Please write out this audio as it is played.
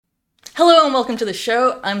Hello and welcome to the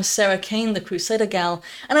show. I'm Sarah Kane, the Crusader gal,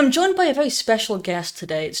 and I'm joined by a very special guest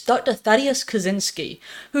today. It's Dr. Thaddeus Kozinski,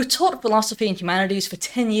 who taught philosophy and humanities for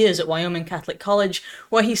 10 years at Wyoming Catholic College,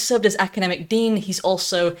 where he served as academic dean. He's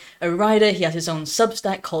also a writer. He has his own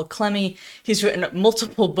Substack called Clemmy. He's written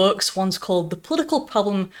multiple books. One's called The Political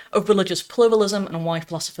Problem of Religious Pluralism and Why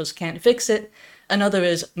Philosophers Can't Fix It. Another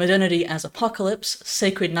is Modernity as Apocalypse,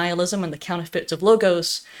 Sacred Nihilism and the Counterfeits of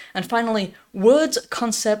Logos. And finally, Words,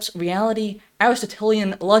 Concepts, Reality,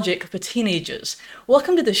 Aristotelian Logic for Teenagers.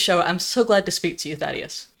 Welcome to the show. I'm so glad to speak to you,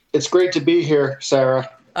 Thaddeus. It's great to be here, Sarah.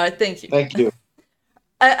 Thank you. Thank you.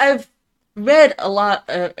 I've read a lot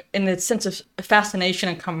in the sense of fascination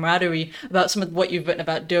and camaraderie about some of what you've written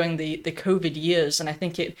about during the COVID years, and I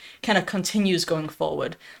think it kind of continues going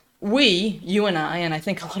forward. You and I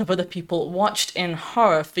think a lot of other people, watched in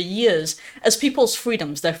horror for years as people's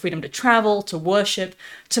freedoms, their freedom to travel, to worship,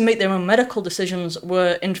 to make their own medical decisions,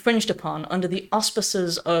 were infringed upon under the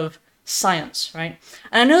auspices of science, right?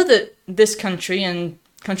 And I know that this country and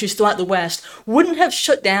countries throughout the West wouldn't have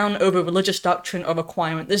shut down over religious doctrine or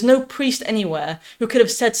requirement. There's no priest anywhere who could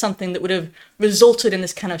have said something that would have resulted in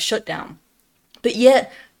this kind of shutdown. But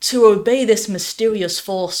yet, to obey this mysterious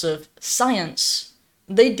force of science,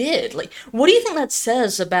 they did. Like, what do you think that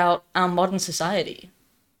says about our modern society?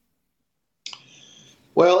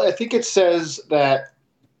 Well, I think it says that,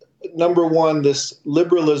 number one, this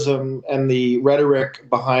liberalism and the rhetoric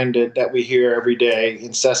behind it that we hear every day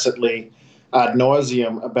incessantly ad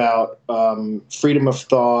nauseum about freedom of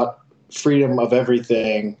thought, freedom of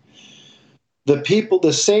everything.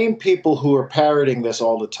 The same people who are parroting this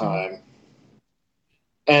all the time,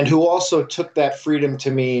 and who also took that freedom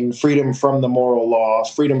to mean freedom from the moral law,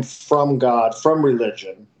 freedom from God, from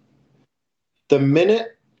religion. The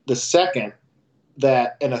second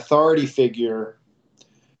that an authority figure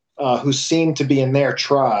who seemed to be in their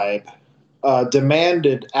tribe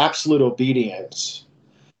demanded absolute obedience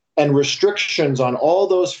and restrictions on all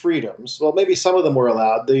those freedoms, well, maybe some of them were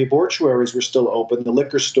allowed. The mortuaries were still open, the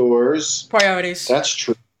liquor stores. Priorities. That's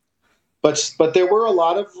true. But there were a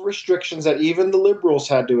lot of restrictions that even the liberals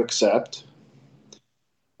had to accept.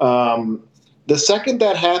 The second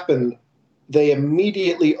that happened, they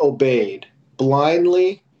immediately obeyed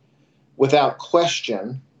blindly, without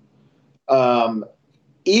question,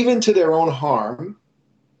 even to their own harm,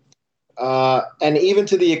 and even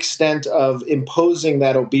to the extent of imposing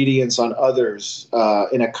that obedience on others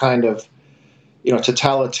in a kind of,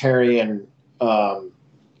 totalitarian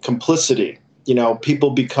complicity.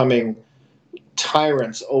 People becoming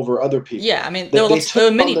tyrants over other people. Yeah, I mean, there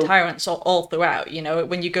were many tyrants all throughout,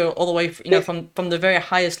 when you go all the way, from the very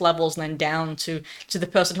highest levels and then down to the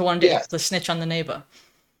person who wanted to snitch on the neighbor.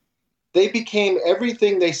 They became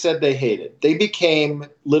everything they said they hated. They became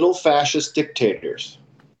little fascist dictators.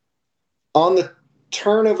 On the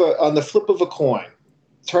flip of a coin,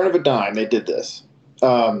 turn of a dime, they did this.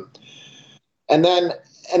 And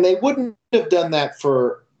they wouldn't have done that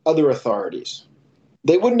for other authorities.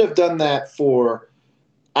 They wouldn't have done that for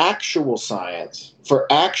actual science,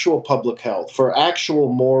 for actual public health, for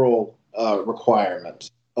actual moral requirements.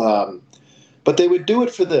 But they would do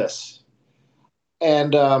it for this.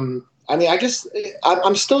 And I'm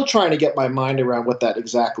still trying to get my mind around what that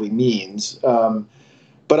exactly means.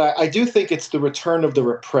 But I do think it's the return of the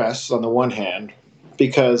repressed on the one hand,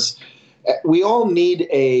 because we all need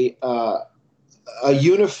a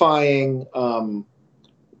unifying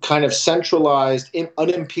kind of centralized,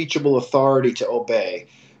 unimpeachable authority to obey.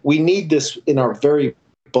 We need this in our very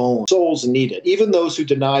bones. Souls need it. Even those who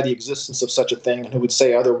deny the existence of such a thing and who would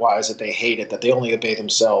say otherwise, that they hate it, that they only obey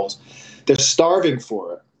themselves, they're starving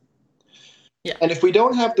for it. Yeah. And if we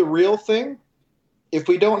don't have the real thing, if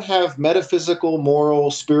we don't have metaphysical, moral,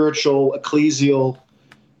 spiritual, ecclesial,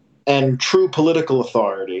 and true political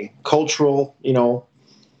authority, cultural,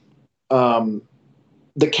 the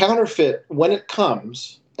counterfeit, when it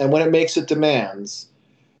comes and when it makes its demands,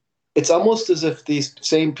 it's almost as if these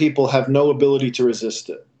same people have no ability to resist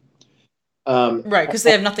it. Right, because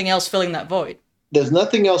they have nothing else filling that void. There's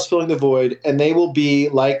nothing else filling the void, and they will be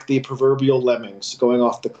like the proverbial lemmings going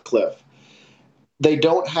off the cliff. They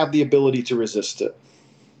don't have the ability to resist it.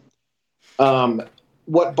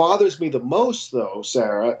 What bothers me the most, though,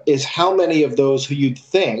 Sarah, is how many of those who you'd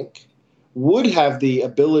think would have the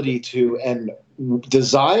ability to and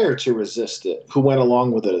desire to resist it, who went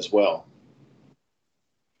along with it as well.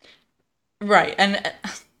 Right, and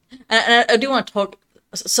I do want to talk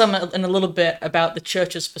some in a little bit about the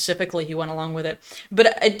churches specifically who went along with it,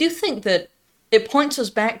 but I do think that it points us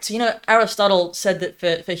back to, Aristotle said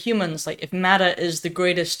that for humans, like if matter is the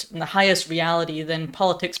greatest and the highest reality, then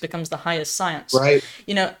politics becomes the highest science. Right.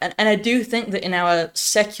 And I do think that in our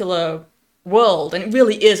secular world, and it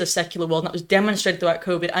really is a secular world, and that was demonstrated throughout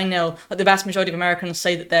COVID. I know that the vast majority of Americans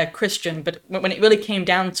say that they're Christian, but when it really came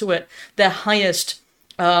down to it, their highest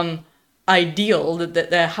ideal,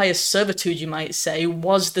 that their highest servitude, you might say,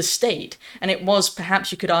 was the state. And it was,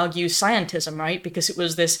 perhaps you could argue, scientism, right? Because it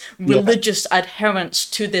was this religious adherence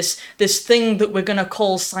to this thing that we're going to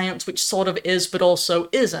call science, which sort of is, but also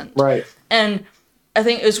isn't. Right. And I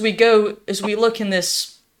think as we look in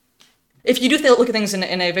this, if you do look at things in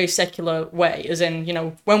a very secular way, as in,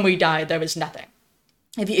 when we die, there is nothing.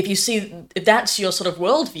 If that's your sort of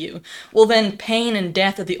worldview, well, then pain and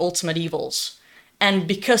death are the ultimate evils. And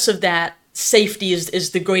because of that, safety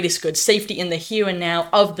is the greatest good. Safety in the here and now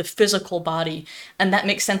of the physical body. And that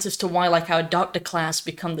makes sense as to why, like, our doctor class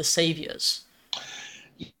become the saviors.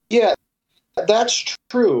 Yeah, that's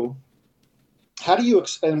true. How do you,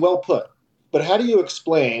 and well put, but how do you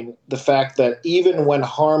explain the fact that even when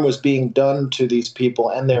harm was being done to these people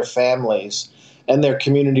and their families and their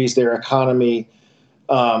communities, their economy,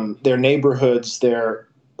 their neighborhoods, their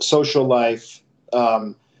social life,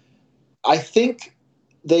 I think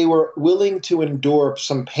they were willing to endure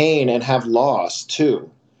some pain and have loss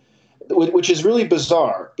too, which is really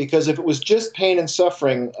bizarre, because if it was just pain and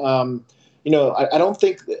suffering, I don't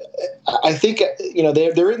think, I think,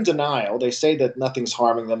 they're in denial. They say that nothing's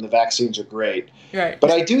harming them. The vaccines are great. Right.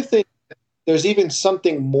 But I do think there's even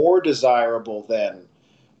something more desirable than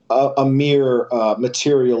a mere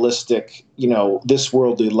materialistic, this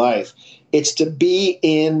worldly life. It's to be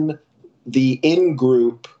in the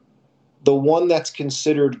in-group, the one that's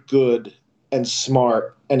considered good and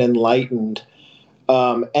smart and enlightened,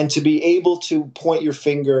 and to be able to point your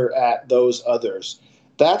finger at those others.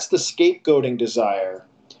 That's the scapegoating desire.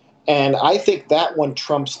 And I think that one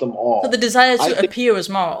trumps them all. So the desire to appear as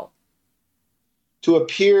moral. To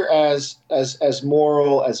appear as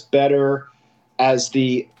moral, as better, as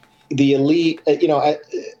the elite,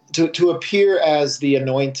 to appear as the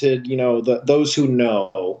anointed, those who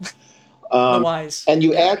know. The wise. And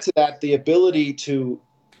you add to that the ability to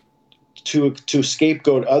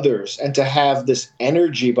scapegoat others and to have this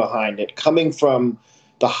energy behind it coming from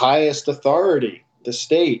the highest authority, the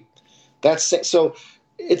state. So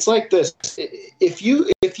it's like this. If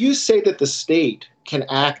you say that the state can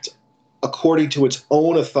act according to its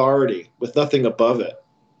own authority with nothing above it,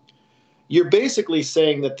 you're basically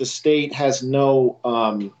saying that the state has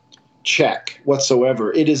no check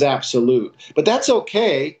whatsoever. It is absolute. But that's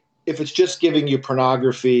okay if it's just giving you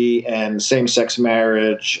pornography and same-sex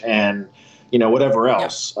marriage and whatever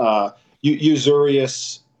else,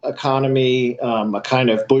 usurious economy, a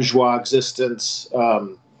kind of bourgeois existence.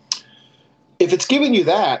 If it's giving you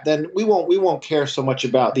that, then we won't care so much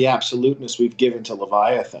about the absoluteness we've given to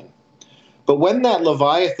Leviathan. But when that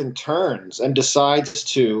Leviathan turns and decides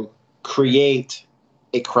to create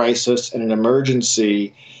a crisis and an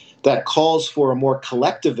emergency that calls for a more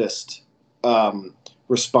collectivist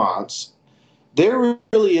response, there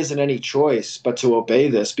really isn't any choice but to obey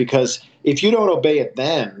this, because if you don't obey it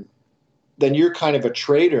then you're kind of a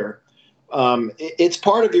traitor. It's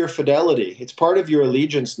part of your fidelity. It's part of your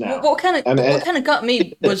allegiance now. What kind of got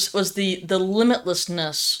me was the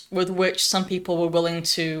limitlessness with which some people were willing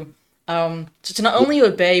to not only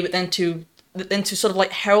obey, but then to sort of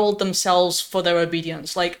like herald themselves for their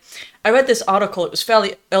obedience. Like, I read this article. It was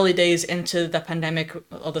fairly early days into the pandemic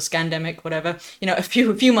or the scandemic, whatever. A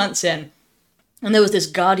few months in, and there was this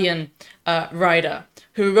Guardian writer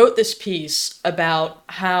who wrote this piece about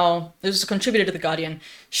how, this was a contributor to the Guardian.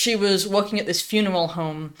 She was working at this funeral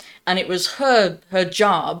home, and it was her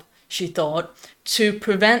job, she thought, to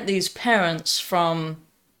prevent these parents from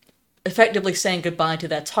effectively saying goodbye to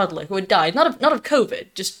their toddler who had died, not of COVID,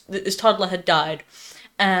 just this toddler had died,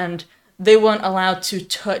 and they weren't allowed to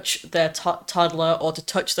touch their toddler or to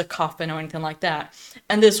touch the coffin or anything like that.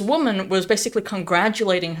 And this woman was basically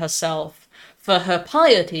congratulating herself for her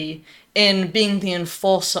piety in being the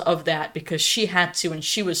enforcer of that, because she had to and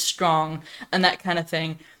she was strong and that kind of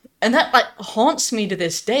thing. And that haunts me to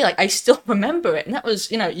this day. I still remember it, and that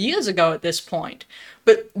was years ago at this point.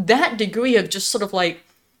 But that degree of just sort of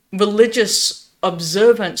religious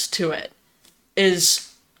observance to it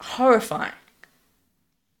is horrifying.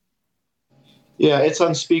 Yeah, it's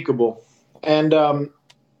unspeakable. And, don't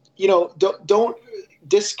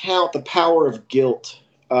discount the power of guilt.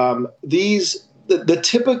 The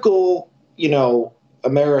typical,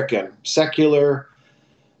 American, secular,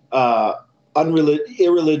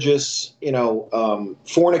 irreligious,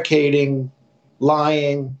 fornicating,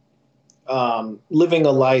 lying, living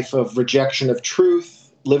a life of rejection of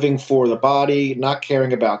truth, living for the body, not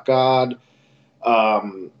caring about God,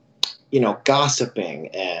 gossiping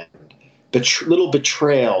and little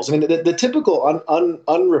betrayals. I mean, the typical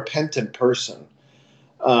unrepentant person,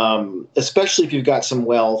 especially if you've got some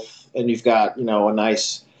wealth and you've got,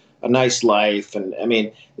 a nice life. And I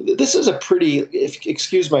mean, this is a pretty,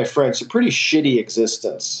 excuse my French, a pretty shitty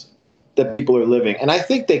existence that people are living. And I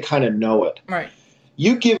think they kind of know it. Right.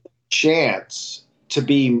 You give them a chance to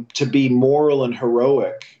be moral and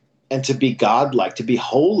heroic and to be godlike, to be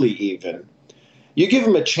holy even. You give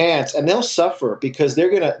them a chance and they'll suffer because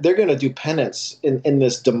they're gonna do penance in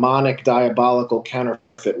this demonic, diabolical,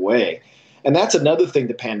 counterfeit way. And that's another thing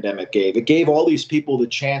the pandemic gave. It gave all these people the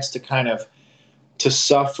chance to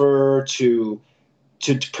suffer, to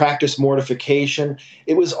practice mortification.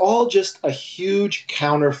 It was all just a huge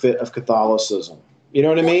counterfeit of Catholicism. You know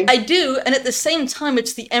what I mean? I do, and at the same time,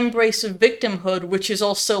 it's the embrace of victimhood, which is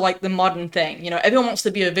also like the modern thing. Everyone wants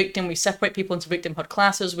to be a victim. We separate people into victimhood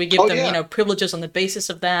classes. We give them, privileges on the basis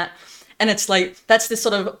of that. And it's like, that's this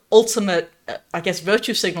sort of ultimate,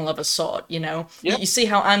 virtue signal of a sort, Yep. You see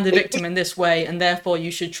how I'm the victim in this way, and therefore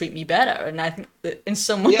you should treat me better. And I think that in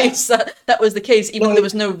some ways that was the case, even though there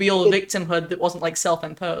was no real victimhood that wasn't like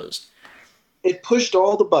self-imposed. It pushed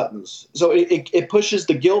all the buttons. So it pushes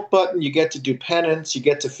the guilt button. You get to do penance. You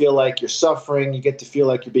get to feel like you're suffering. You get to feel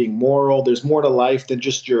like you're being moral. There's more to life than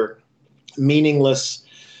just your meaningless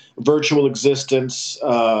virtual existence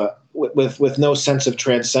with no sense of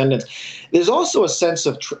transcendence. There's also a sense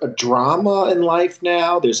of drama in life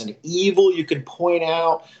now. There's an evil you can point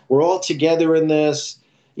out. We're all together in this.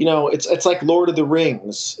 It's like Lord of the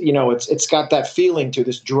Rings. It's got that feeling to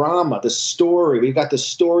this drama, this story. We've got the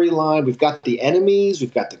storyline. We've got the enemies.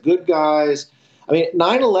 We've got the good guys. I mean,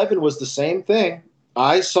 9/11 was the same thing.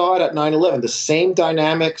 I saw it at 9/11. The same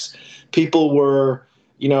dynamics. People were,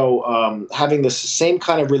 having the same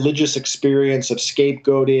kind of religious experience of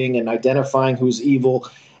scapegoating and identifying who's evil.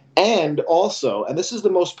 And also, and this is the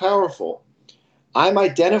most powerful, I'm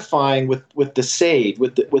identifying with the saved,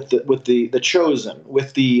 with the chosen,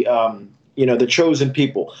 with the the chosen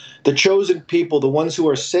people. The chosen people, the ones who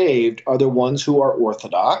are saved, are the ones who are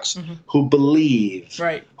orthodox, who believe,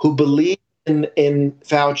 who believe in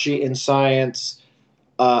Fauci, in science,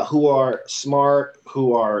 who are smart,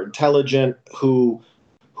 who are intelligent, who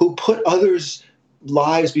put others'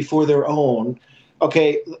 lives before their own.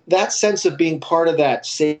 Okay, that sense of being part of that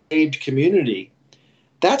saved community,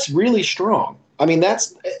 that's really strong. I mean,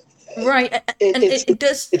 that's right, and it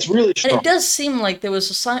does. It's really strong. And it does seem like there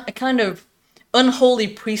was a kind of unholy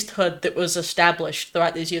priesthood that was established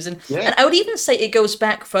throughout these years, and I would even say it goes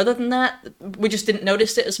back further than that. We just didn't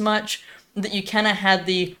notice it as much. That you kind of had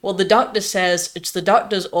the doctor says it's the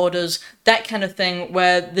doctor's orders, that kind of thing,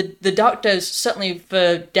 where the doctors certainly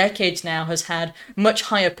for decades now has had much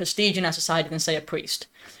higher prestige in our society than say a priest.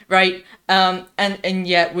 Right, and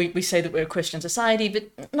yet we say that we're a Christian society, but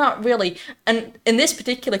not really. And in this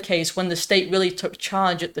particular case, when the state really took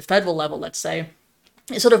charge at the federal level, let's say,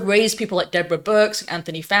 it sort of raised people like Deborah Birx,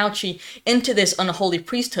 Anthony Fauci into this unholy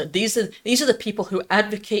priesthood. These are the people who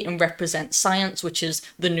advocate and represent science, which is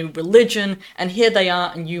the new religion, and here they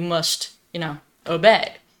are, and you must,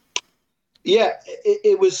 obey. Yeah,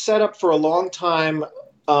 it was set up for a long time,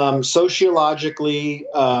 sociologically.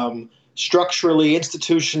 Structurally,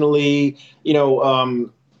 institutionally,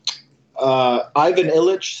 Ivan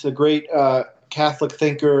Illich, the great Catholic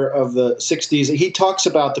thinker of the 60s, he talks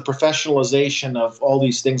about the professionalization of all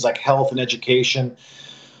these things like health and education,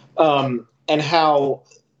 and how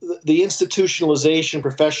the institutionalization,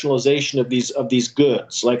 professionalization of these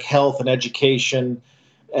goods like health and education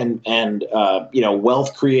and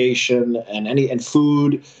wealth creation and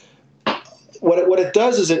food. What it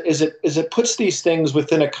does is it puts these things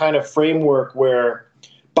within a kind of framework where,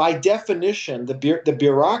 by definition, the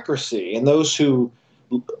bureaucracy and those who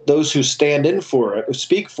stand in for it, who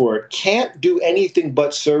speak for it, can't do anything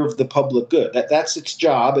but serve the public good. That's its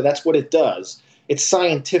job, and that's what it does. It's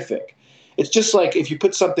scientific. It's just like if you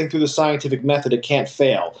put something through the scientific method, it can't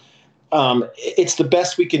fail. It's the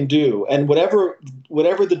best we can do, and whatever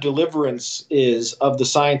the deliverance is of the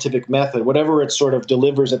scientific method, whatever it sort of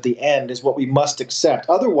delivers at the end, is what we must accept.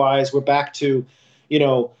 Otherwise, we're back to,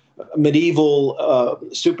 medieval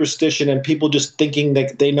superstition and people just thinking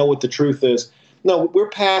that they know what the truth is. No, we're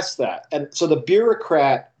past that, and so the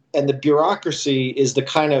bureaucrat and the bureaucracy is the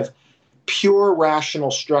kind of pure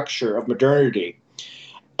rational structure of modernity.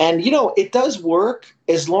 And, it does work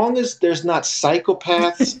as long as there's not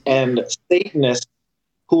psychopaths and Satanists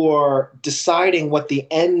who are deciding what the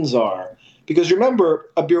ends are. Because remember,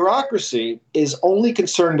 a bureaucracy is only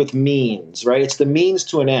concerned with means, right? It's the means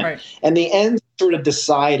to an end. Right. And the ends are sort of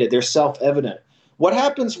decided, they're self-evident. What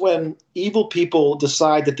happens when evil people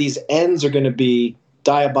decide that these ends are going to be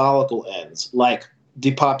diabolical ends, like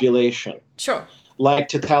depopulation, Sure. like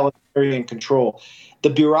totalitarian control? The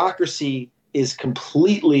bureaucracy is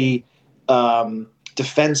completely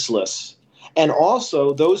defenseless. And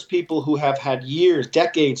also, those people who have had years,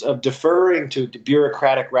 decades of deferring to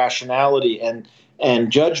bureaucratic rationality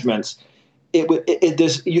and judgments,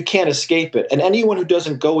 you can't escape it. And anyone who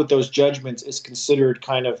doesn't go with those judgments is considered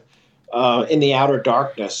kind of in the outer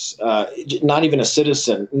darkness, not even a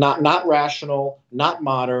citizen, not rational, not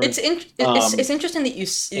modern. It's interesting that you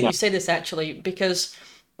say this, actually, because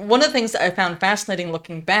one of the things that I found fascinating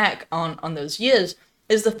looking back on those years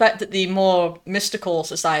is the fact that the more mystical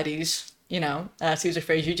societies, to use a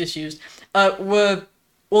phrase you just used,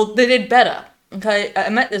 they did better. Okay, I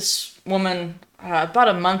met this woman about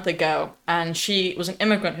a month ago, and she was an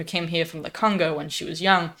immigrant who came here from the Congo when she was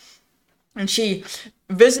young, and she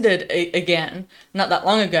visited again not that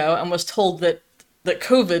long ago and was told that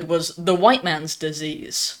COVID was the white man's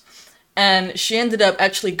disease. And she ended up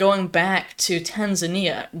actually going back to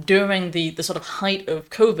Tanzania during the sort of height of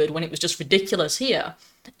COVID, when it was just ridiculous here,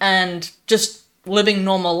 and just living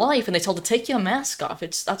normal life. And they told her, take your mask off.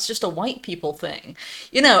 That's just a white people thing,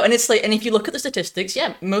 And it's like, and if you look at the statistics,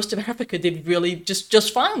 yeah, most of Africa did really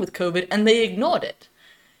just fine with COVID, and they ignored it,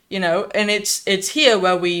 And it's here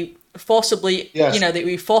where we forcibly, Yes. That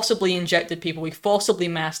we forcibly injected people, we forcibly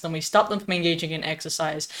masked them, we stopped them from engaging in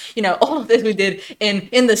exercise, all of this we did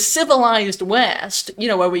in the civilized West,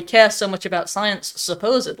 where we care so much about science,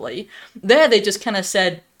 supposedly. There they just kind of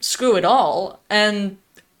said, screw it all, and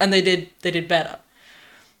they did better.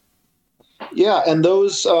 Yeah, and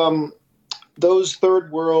those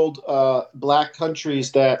third world black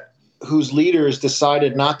countries whose leaders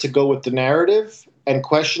decided not to go with the narrative and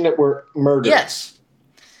question it were murdered.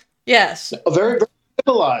 Yes. Very, very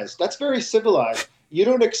civilized. That's very civilized. You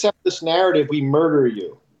don't accept this narrative, we murder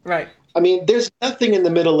you. Right. I mean, there's nothing in the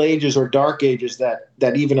Middle Ages or Dark Ages that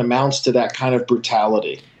even amounts to that kind of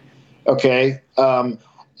brutality. Okay? And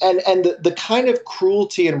the kind of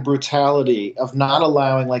cruelty and brutality of not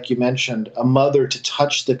allowing, like you mentioned, a mother to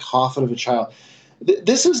touch the coffin of a child.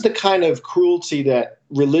 This is the kind of cruelty that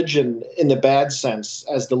religion, in the bad sense,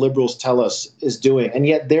 as the liberals tell us, is doing. And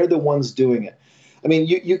yet they're the ones doing it. I mean,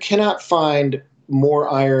 you cannot find more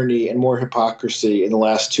irony and more hypocrisy in the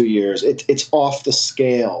last 2 years. It's off the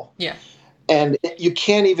scale. Yeah. And you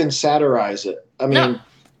can't even satirize it. I mean,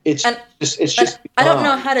 it's just. I don't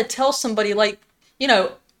know how to tell somebody, like,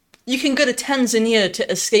 you can go to Tanzania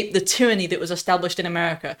to escape the tyranny that was established in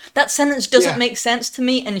America. That sentence doesn't make sense to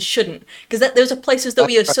me, and shouldn't, because those are places that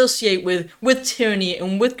we associate with tyranny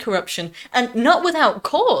and with corruption, and not without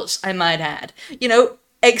cause, I might add.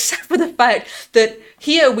 Except for the fact that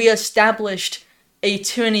here we established a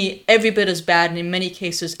tyranny every bit as bad, and in many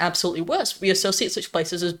cases absolutely worse. We associate such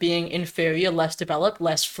places as being inferior, less developed,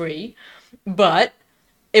 less free. But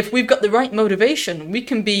if we've got the right motivation, we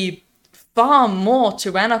can be far more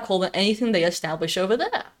tyrannical than anything they establish over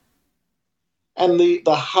there. And the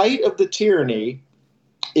height of the tyranny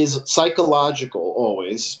is psychological,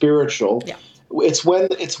 always spiritual. Yeah. It's when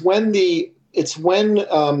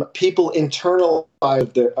people internalize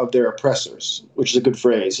of their oppressors, which is a good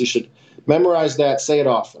phrase. You should memorize that, say it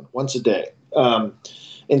often, once a day.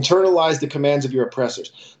 Internalize the commands of your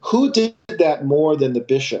oppressors. Who did that more than the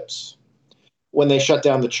bishops when they shut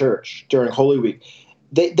down the church during Holy Week?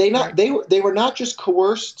 They were not just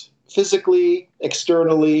coerced physically,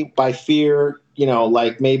 externally, by fear,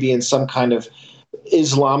 like maybe in some kind of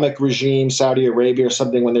Islamic regime, Saudi Arabia or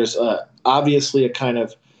something, when there's obviously a kind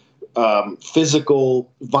of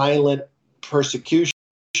physical, violent persecution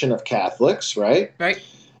of Catholics, right? Right.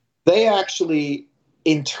 They actually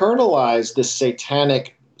internalized this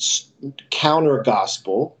satanic counter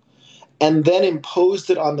gospel and then imposed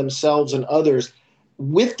it on themselves and others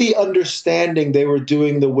with the understanding they were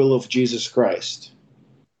doing the will of Jesus Christ.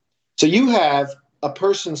 So you have a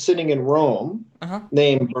person sitting in Rome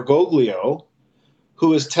named Bergoglio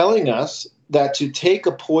who is telling us that to take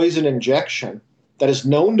a poison injection that is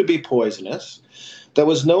known to be poisonous, that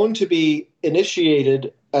was known to be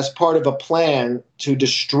initiated as part of a plan to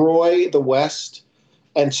destroy the West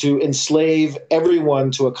and to enslave everyone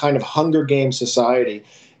to a kind of Hunger Games society.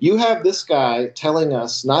 You have this guy telling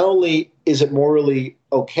us not only is it morally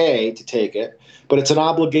okay to take it, but it's an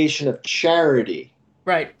obligation of charity.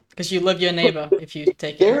 Right, because you love your neighbor if you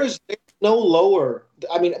take it. There's no lower.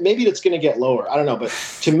 I mean, maybe it's going to get lower. I don't know. But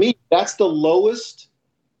to me, that's the lowest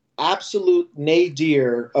absolute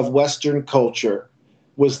nadir of Western culture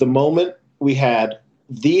was the moment we had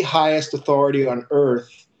the highest authority on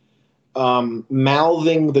earth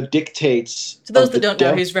mouthing the dictates To those of that the don't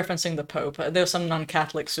know, he's referencing the Pope. There are some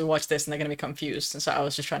non-Catholics who watch this and they're going to be confused, and so I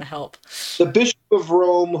was just trying to help. the Bishop of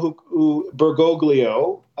Rome, who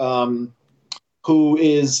Bergoglio, who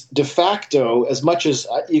is de facto, as much as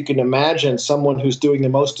you can imagine, someone who's doing the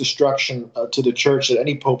most destruction to the church that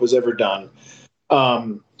any pope has ever done.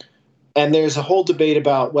 And there's a whole debate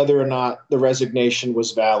about whether or not the resignation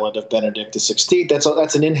was valid of Benedict XVI.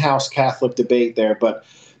 That's an in-house Catholic debate there. But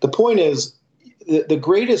the point is, the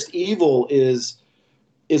greatest evil is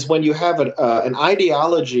when you have an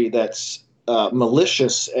ideology that's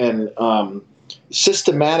malicious and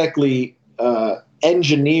systematically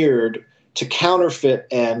engineered to counterfeit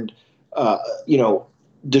and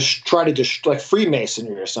try to destroy, like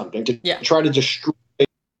Freemasonry or something, to try to destroy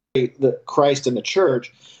the Christ and the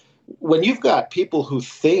Church. When you've got people who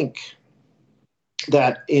think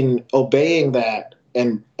that in obeying that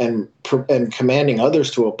and commanding others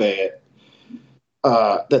to obey it,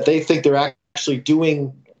 that they think they're actually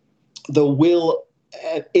doing the will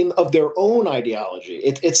of their own ideology.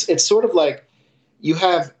 It's sort of like you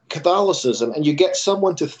have Catholicism and you get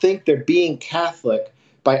someone to think they're being Catholic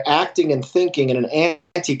by acting and thinking in an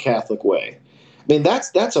anti-Catholic way. I mean,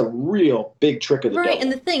 that's a real big trick of the devil. Right,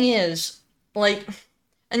 and the thing is, like,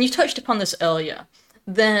 and you touched upon this earlier,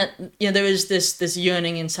 that there is this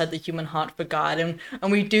yearning inside the human heart for God, and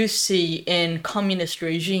we do see in communist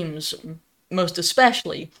regimes, most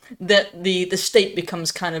especially, that the state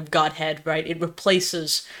becomes kind of Godhead, right? It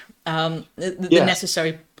replaces the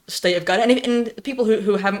necessary state of God. And people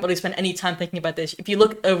who haven't really spent any time thinking about this, if you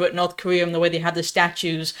look over at North Korea and the way they have the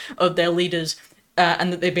statues of their leaders,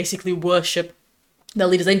 and that they basically worship their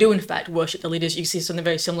leaders, they do in fact worship their leaders. You see something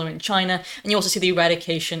very similar in China, and you also see the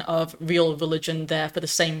eradication of real religion there for the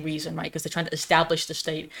same reason, right? Because they're trying to establish the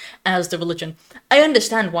state as the religion. I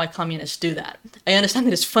understand why communists do that. I understand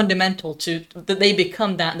that it's fundamental that they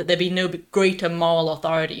become that there be no greater moral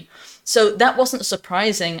authority. So that wasn't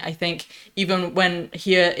surprising, I think, even when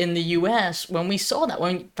here in the US, when we saw that,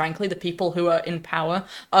 when frankly the people who are in power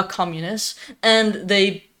are communists, and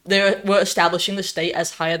they were establishing the state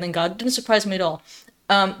as higher than God. It didn't surprise me at all.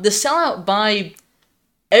 The sellout by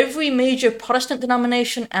every major Protestant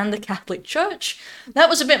denomination and the Catholic Church, that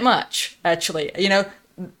was a bit much, actually.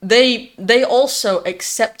 They also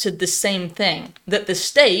accepted the same thing, that the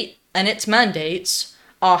state and its mandates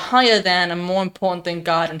are higher than and more important than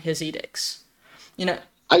God and his edicts.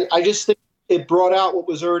 I just think it brought out what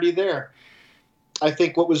was already there. I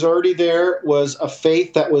think what was already there was a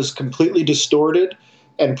faith that was completely distorted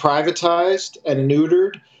and privatized and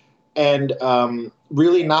neutered, and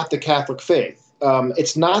really not the Catholic faith.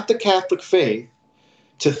 It's not the Catholic faith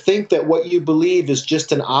to think that what you believe is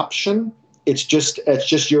just an option. It's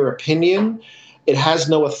just your opinion. It has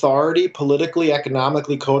no authority politically,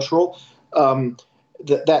 economically, cultural.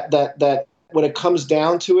 That when it comes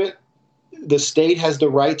down to it, the state has the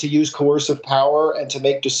right to use coercive power and to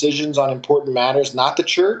make decisions on important matters, not the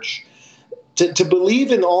church. To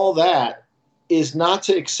believe in all that is not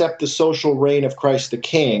to accept the social reign of Christ the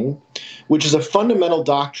King, which is a fundamental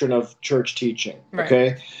doctrine of church teaching. Right.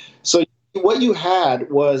 Okay, so what you had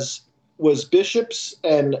was bishops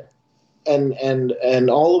and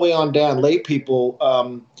all the way on down, lay people,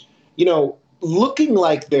 looking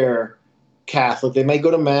like they're Catholic. They may go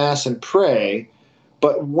to mass and pray,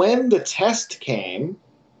 but when the test came,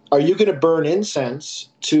 are you going to burn incense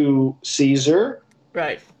to Caesar?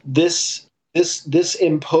 Right. This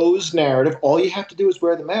imposed narrative. All you have to do is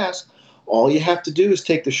wear the mask. All you have to do is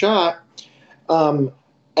take the shot. And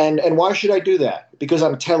why should I do that? Because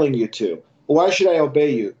I'm telling you to. Why should I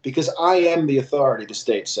obey you? Because I am the authority, the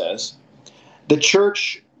state says. The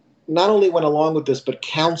church not only went along with this, but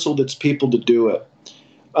counseled its people to do it.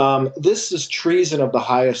 This is treason of the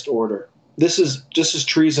highest order. This is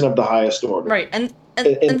treason of the highest order. Right, and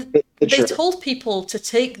they told people to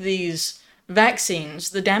take these vaccines,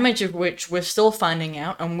 the damage of which we're still finding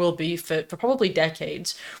out and will be for probably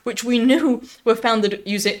decades, which we knew were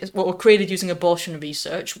were created using abortion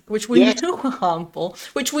research, which we knew were harmful,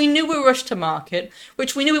 which we knew were rushed to market,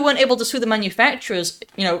 which we knew we weren't able to sue the manufacturers,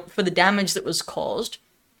 for the damage that was caused.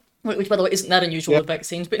 Which, by the way, isn't that unusual with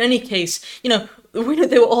vaccines. But in any case, we know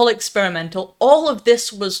they were all experimental. All of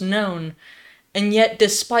this was known. And yet,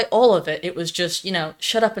 despite all of it, it was just,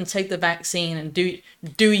 shut up and take the vaccine and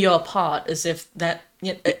do your part, as if that,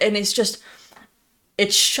 and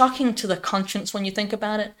it's shocking to the conscience when you think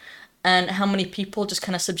about it, and how many people just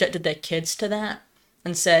kind of subjected their kids to that.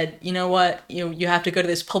 and said, you know what, you have to go to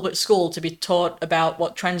this public school to be taught about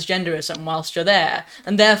what transgenderism whilst you're there,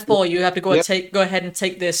 and therefore you have to Yep. go ahead and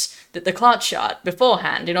take the clot shot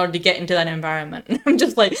beforehand in order to get into that environment. I'm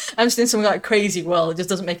just like, I'm just in some like crazy world. It just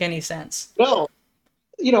doesn't make any sense. No,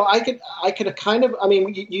 I could kind of. I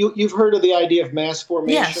mean, you've heard of the idea of mass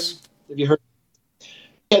formation. Yes. Have you heard?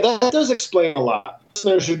 Yeah, that does explain a lot.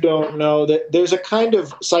 Listeners who don't know that there's a kind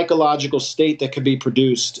of psychological state that could be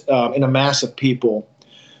produced in a mass of people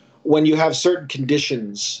when you have certain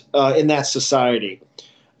conditions in that society.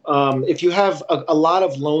 If you have a lot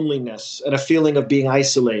of loneliness and a feeling of being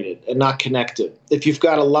isolated and not connected, if you've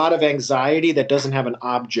got a lot of anxiety that doesn't have an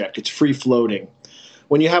object, it's free floating.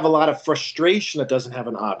 When you have a lot of frustration that doesn't have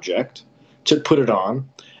an object to put it on,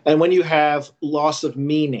 and when you have loss of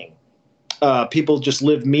meaning, people just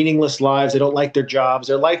live meaningless lives. They don't like their jobs.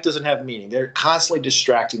 Their life doesn't have meaning. They're constantly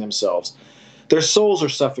distracting themselves. Their souls are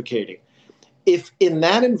suffocating. If in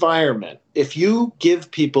that environment, if you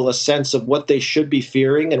give people a sense of what they should be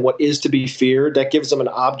fearing and what is to be feared, that gives them an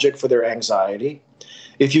object for their anxiety.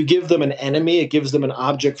 If you give them an enemy, it gives them an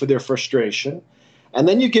object for their frustration. And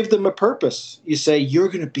then you give them a purpose. You say, you're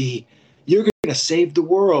going to save the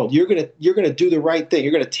world. You're going to do the right thing.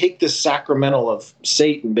 You're going to take this sacramental of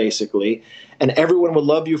Satan, basically, and everyone will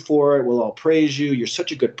love you for it. We'll all praise you. You're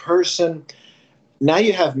such a good person. Now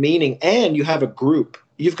you have meaning and you have a group.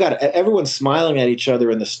 You've got everyone smiling at each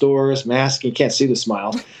other in the stores, masking. You can't see the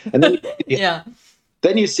smiles. And then, Yeah.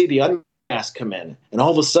 then you see the unmasked come in, and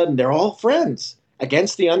all of a sudden they're all friends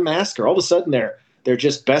against the unmasker. All of a sudden they're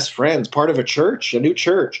just best friends, part of a church, a new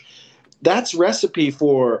church. That's recipe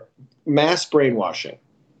for mass brainwashing.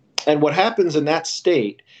 And what happens in that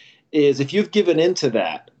state is if you've given into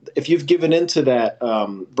that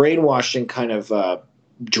brainwashing kind of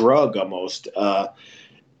drug almost,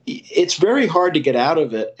 it's very hard to get out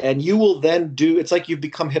of it. And you will then it's like you've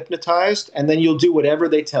become hypnotized, and then you'll do whatever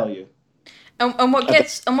they tell you. And what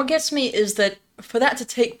gets me is that for that to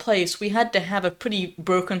take place, we had to have a pretty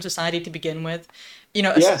broken society to begin with. A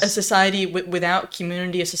Yes. society without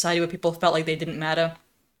community, a society where people felt like they didn't matter.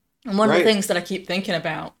 And one of the Right. things that I keep thinking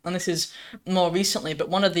about, and this is more recently, but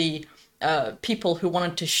one of the people who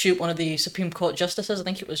wanted to shoot one of the Supreme Court justices, I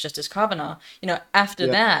think it was Justice Kavanaugh, after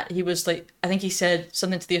Yeah. that, he was like, I think he said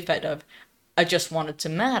something to the effect of, I just wanted to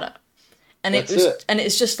matter. That's it. And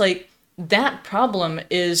it's just like, that problem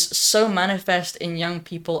is so manifest in young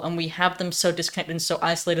people, and we have them so disconnected and so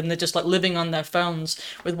isolated, and they're just like living on their phones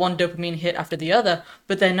with one dopamine hit after the other,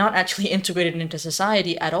 but they're not actually integrated into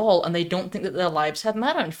society at all, and they don't think that their lives have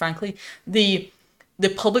matter. And frankly, the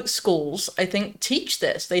public schools, I think, teach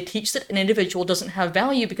this. They teach that an individual doesn't have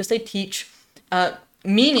value because they teach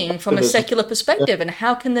meaning from a secular perspective. And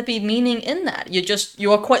how can there be meaning in that?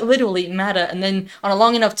 You are quite literally matter, and then on a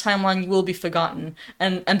long enough timeline, you will be forgotten.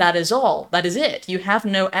 And that is all. That is it. You have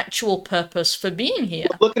no actual purpose for being here.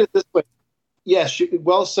 Look at it this way. Yes,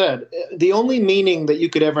 well said. The only meaning that you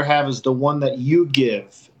could ever have is the one that you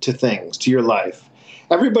give to things, to your life.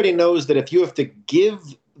 Everybody knows that if you have to give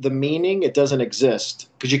the meaning, it doesn't exist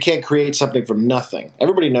because you can't create something from nothing.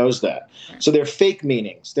 Everybody knows that. So they're fake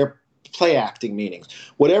meanings. They're play acting meanings.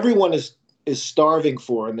 What everyone is starving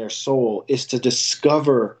for in their soul is to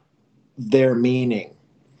discover their meaning,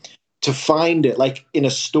 to find it, like in a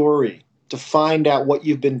story, to find out what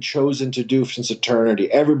you've been chosen to do since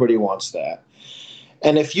eternity. Everybody wants that.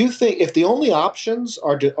 And if the only options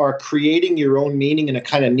are creating your own meaning in a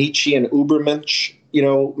kind of Nietzschean Ubermensch,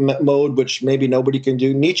 mode, which maybe nobody can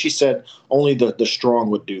do. Nietzsche said only the strong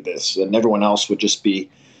would do this, and everyone else would just be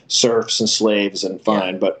serfs and slaves and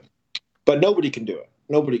fine. Yeah. But nobody can do it.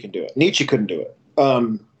 Nobody can do it. Nietzsche couldn't do it.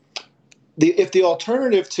 If the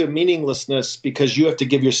alternative to meaninglessness, because you have to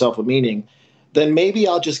give yourself a meaning, then maybe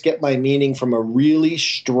I'll just get my meaning from a really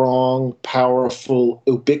strong, powerful,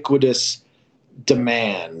 ubiquitous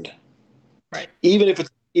demand. Right. Even if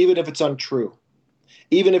it's untrue,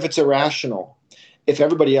 even if it's irrational, if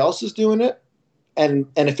everybody else is doing it, and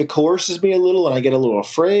if it coerces me a little and I get a little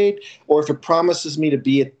afraid, or if it promises me to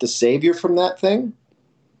be the savior from that thing,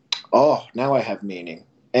 now I have meaning.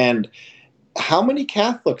 And how many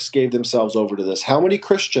Catholics gave themselves over to this? How many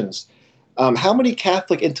Christians? How many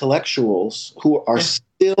Catholic intellectuals who are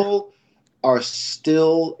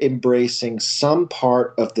still embracing some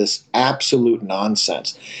part of this absolute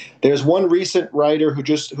nonsense? There's one recent writer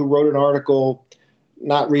who wrote an article,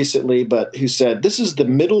 not recently, but who said this is the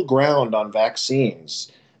middle ground on vaccines.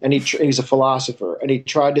 And he's a philosopher, and he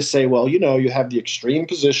tried to say, well, you have the extreme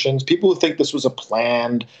positions, people who think this was a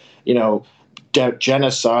planned,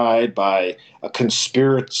 genocide by a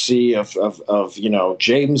conspiracy of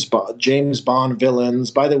James Bond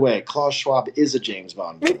villains. By the way, Klaus Schwab is a James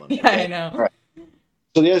Bond villain. Yeah, Okay? I know. Right.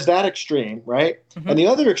 So there's that extreme, right? Mm-hmm. And the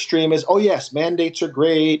other extreme is, oh yes, mandates are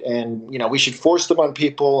great, and we should force them on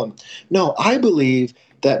people. And no, I believe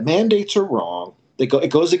that mandates are wrong.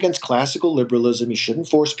 It goes against classical liberalism. You shouldn't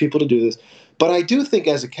force people to do this. But I do think,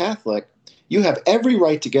 as a Catholic, you have every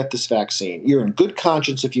right to get this vaccine. You're in good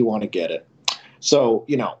conscience if you want to get it. So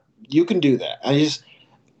you can do that.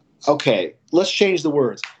 Okay, let's change the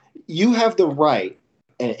words. You have the right,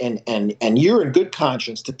 and you're in good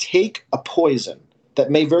conscience to take a poison that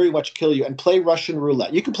may very much kill you and play Russian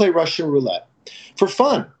roulette. You can play Russian roulette for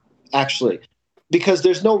fun, actually, because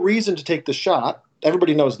there's no reason to take the shot.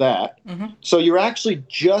 Everybody knows that. Mm-hmm. So you're actually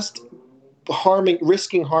just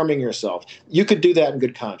risking harming yourself. You could do that in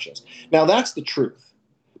good conscience. Now, that's the truth.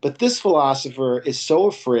 But this philosopher is so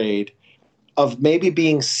afraid of maybe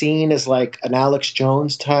being seen as like an Alex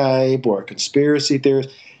Jones type or a conspiracy theorist.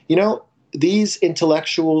 These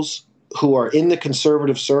intellectuals who are in the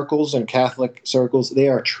conservative circles and Catholic circles, they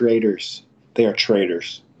are traitors. They are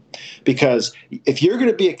traitors. Because if you're going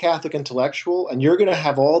to be a Catholic intellectual and you're going to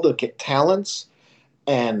have all the talents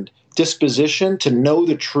and disposition to know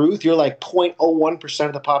the truth, you're like 0.01%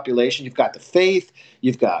 of the population. You've got the faith,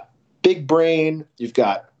 you've got big brain, you've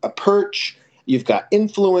got a perch, you've got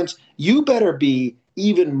influence. You better be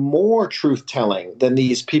even more truth-telling than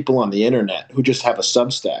these people on the internet who just have a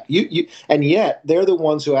Substack. And yet they're the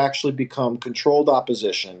ones who actually become controlled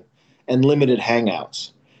opposition and limited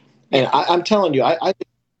hangouts. And I'm telling you,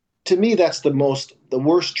 to me, that's the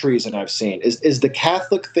worst treason I've seen is the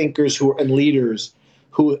Catholic thinkers and leaders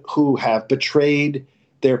who have betrayed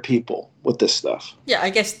their people with this stuff. Yeah,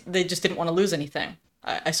 I guess they just didn't want to lose anything.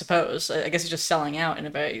 I suppose. I guess it's just selling out in a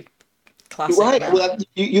very classic right. manner. Well,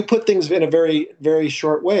 you put things in a very, very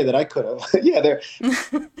short way that I could have. Yeah,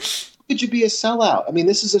 could you be a sellout? I mean,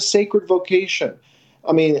 this is a sacred vocation.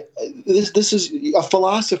 I mean, this is a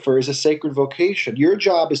philosopher is a sacred vocation. Your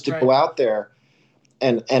job is to go out there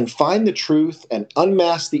and find the truth and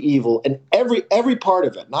unmask the evil and every part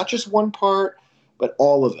of it, not just one part, but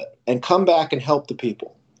all of it, and come back and help the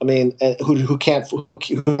people. I mean, who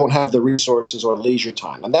don't have the resources or leisure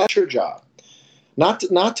time, and that's your job. Not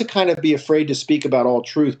to kind of be afraid to speak about all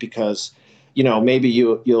truth because, maybe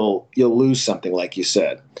you'll lose something, like you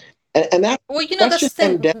said, and that. Well, that's just the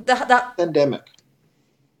thing. That pandemic.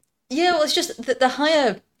 Yeah, well, it's just the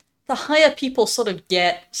higher people sort of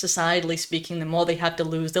get, societally speaking, the more they have to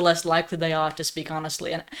lose, the less likely they are to speak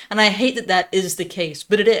honestly. And I hate that is the case,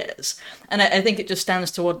 but it is. And I think it just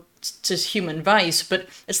stands to human vice. But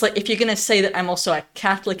it's like, if you're going to say that I'm also a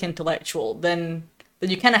Catholic intellectual, then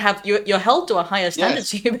you kind of have, you're held to a higher standard, yes.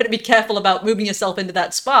 So you better be careful about moving yourself into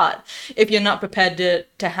that spot if you're not prepared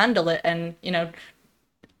to handle it and,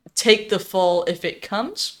 take the fall if it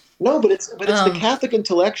comes. No, but it's the Catholic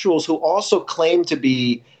intellectuals who also claim to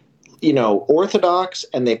be Orthodox,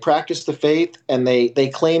 and they practice the faith, and they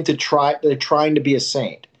claim they're trying to be a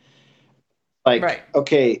saint. Like, right.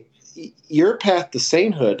 Okay, your path to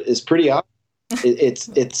sainthood is pretty obvious.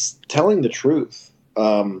 It's telling the truth.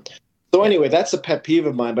 So anyway, that's a pet peeve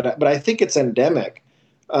of mine, but I think it's endemic.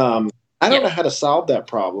 I don't know how to solve that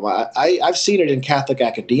problem. I've seen it in Catholic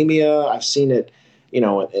academia. I've seen it, in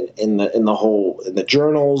the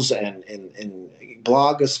journals and in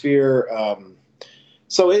blogosphere.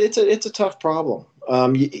 So it's a tough problem.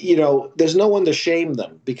 There's no one to shame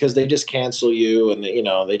them because they just cancel you and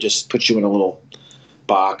they just put you in a little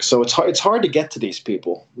box. So it's hard to get to these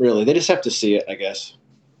people. Really, they just have to see it, I guess.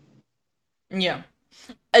 Yeah,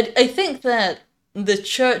 I think that the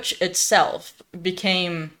church itself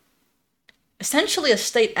became essentially a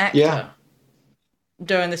state actor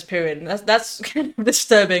during this period, and that's kind of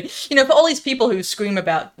disturbing. For all these people who scream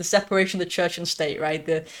about the separation of the church and state, right?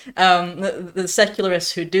 The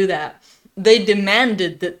secularists who do that, they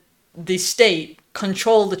demanded that the state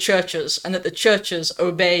control the churches and that the churches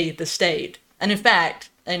obey the state. And in fact,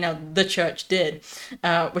 the church did,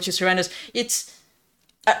 which is horrendous.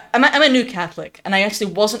 I'm a new Catholic, and I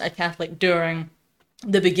actually wasn't a Catholic during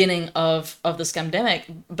the beginning of the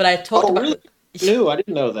scamdemic, but I talked about. Really? New? I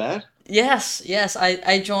didn't know that. Yes.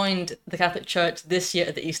 I joined the Catholic Church this year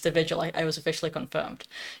at the Easter Vigil. I was officially confirmed.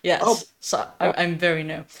 Yes. So I'm very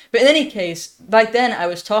new. But in any case, back then I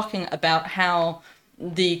was talking about how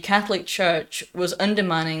the Catholic Church was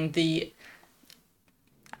undermining the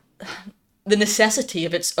necessity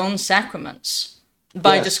of its own sacraments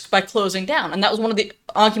by closing down. And that was one of the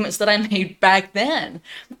arguments that I made back then.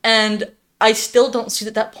 And I still don't see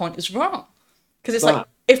that point is wrong. Because it's like,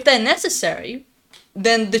 if they're necessary,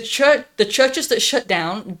 then the churches that shut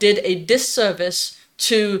down did a disservice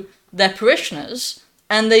to their parishioners,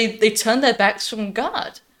 and they turned their backs from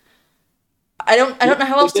God. I don't know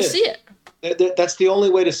how else to see it. That's the only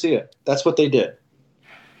way to see it. That's what they did.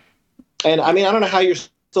 And I mean, I don't know how you're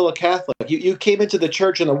still a Catholic. You came into the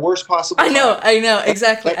church in the worst possible time. I know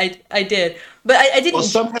exactly. I did, but I didn't. Well,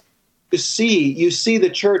 somehow you see the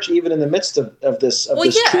church even in the midst of this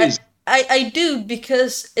treason. I do,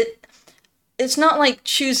 because it's not like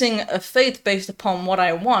choosing a faith based upon what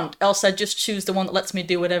I want, else I just choose the one that lets me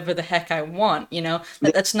do whatever the heck I want, you know?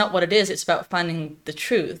 That's not what it is. It's about finding the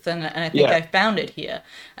truth, and I think I found it here.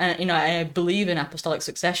 And, you know, I believe in apostolic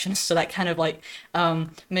succession, so that kind of like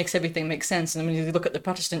makes everything make sense. And when you look at the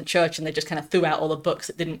Protestant church, and they just kind of threw out all the books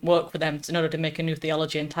that didn't work for them in order to make a new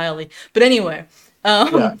theology entirely. But anyway,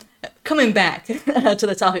 coming back to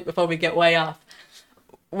the topic before we get way off,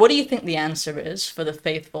 what do you think the answer is for the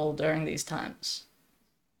faithful during these times?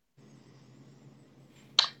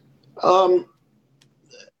 I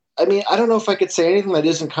mean, I don't know if I could say anything that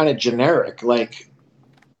isn't kind of generic. Like,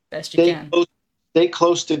 best you can. Stay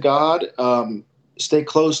close to God. Stay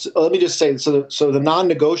close. Let me just say, so the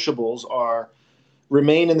non-negotiables are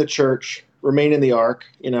remain in the church, remain in the ark.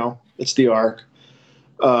 You know, it's the ark.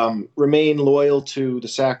 Remain loyal to the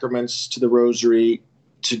sacraments, to the rosary,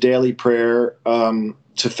 to daily prayer,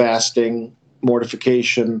 to fasting,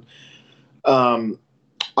 mortification.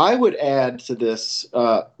 I would add to this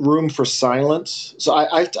room for silence. So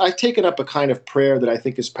I've taken up a kind of prayer that I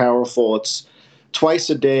think is powerful. It's twice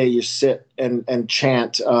a day you sit and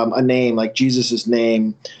chant a name, like Jesus'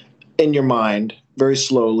 name, in your mind very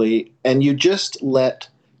slowly, and you just let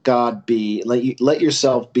God be. Let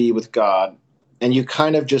yourself be with God, and you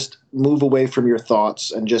kind of just move away from your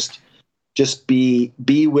thoughts and just be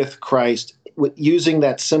with Christ, using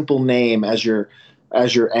that simple name as your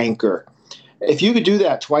anchor. If you could do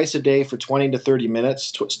that twice a day for 20 to 30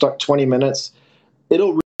 minutes, 20 minutes,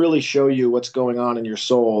 it'll really show you what's going on in your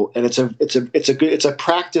soul. And it's a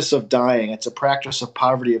practice of dying. It's a practice of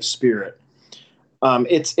poverty of spirit.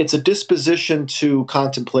 It's a disposition to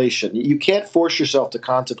contemplation. You can't force yourself to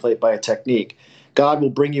contemplate by a technique. God will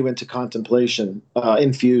bring you into contemplation,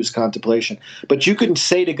 infused contemplation. But you can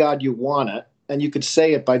say to God you want it, and you could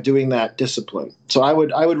say it by doing that discipline. So I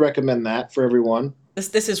would recommend that for everyone.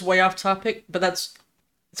 This is way off topic, but it's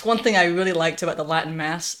one thing I really liked about the Latin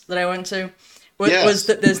Mass that I went to, was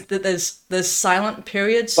that there's silent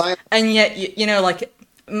periods, and yet you know, like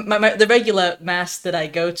the regular Mass that I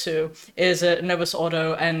go to is a Novus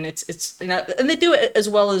Ordo, and it's you know, and they do it as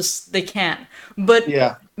well as they can, but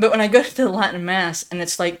when I go to the Latin Mass, and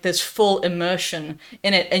it's like there's full immersion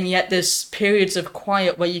in it, and yet there's periods of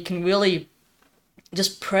quiet where you can really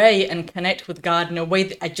just pray and connect with God in a way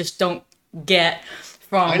that I just don't get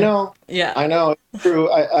from. I know. Yeah. I know. It's true.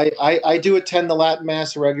 I do attend the Latin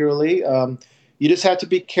Mass regularly. You just have to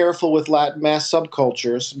be careful with Latin Mass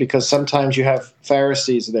subcultures, because sometimes you have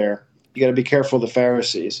Pharisees there. You got to be careful of the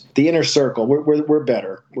Pharisees. The inner circle. We're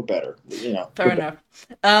better. We're better. You know. Fair enough.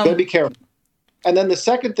 Got to be careful. And then the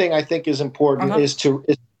second thing I think is important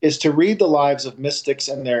is to read the lives of mystics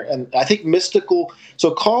and I think mystical. So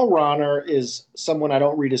Karl Rahner is someone, I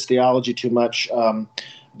don't read his theology too much,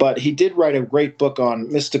 but he did write a great book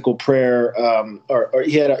on mystical prayer, or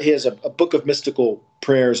he has a book of mystical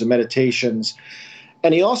prayers and meditations,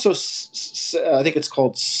 and he also I think it's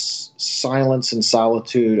called Silence and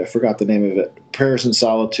Solitude. I forgot the name of it. Prayers in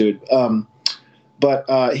Solitude.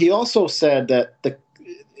 But he also said that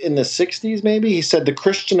in the 60s, maybe, he said the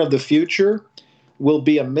Christian of the future will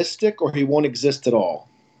be a mystic, or he won't exist at all.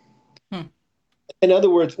 In other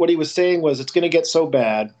words, what he was saying was it's going to get so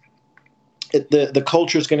bad, the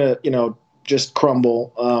culture is going to, you know, just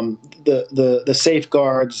crumble. The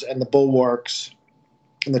safeguards and the bulwarks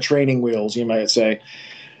and the training wheels, you might say,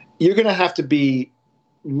 you're going to have to be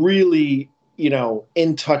really, you know,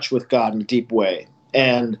 in touch with God in a deep way.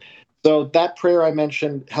 And so that prayer I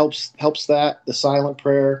mentioned helps that, the silent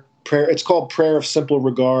prayer. It's called prayer of simple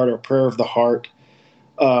regard, or prayer of the heart.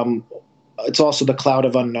 It's also the cloud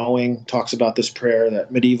of unknowing, talks about this prayer,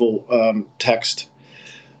 that medieval text.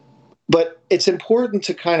 But it's important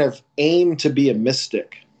to kind of aim to be a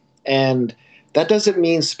mystic. And that doesn't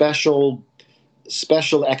mean special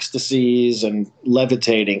ecstasies and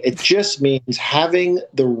levitating. It just means having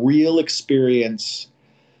the real experience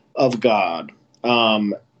of God,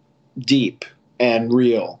 deep and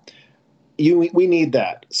real. We need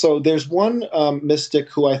that. So there's one mystic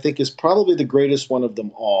who I think is probably the greatest one of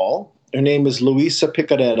them all. Her name is Luisa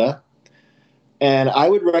Picaretta. And I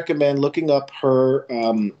would recommend looking up her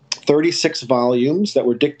 36 volumes that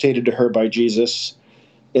were dictated to her by Jesus,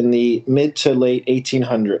 in the mid to late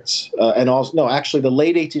 1800s, and also no, actually the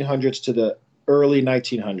late 1800s to the early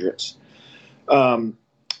 1900s.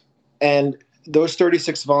 And those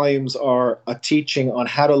 36 volumes are a teaching on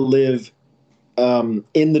how to live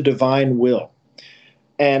in the divine will.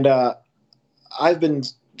 And I've been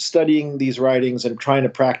studying these writings and trying to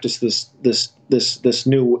practice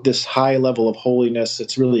this high level of holiness.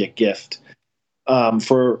 It's really a gift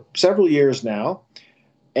for several years now.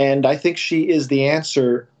 And I think she is the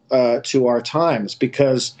answer to our times,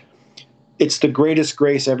 because it's the greatest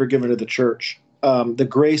grace ever given to the church. The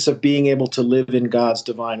grace of being able to live in God's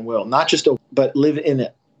divine will, not just, but live in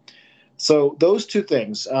it. So those two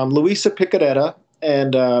things, Luisa Picaretta,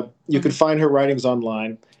 and you can find her writings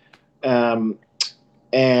online,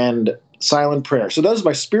 and Silent Prayer. So those are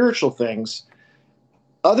my spiritual things.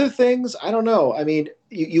 Other things, I don't know. I mean,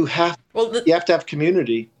 you have to have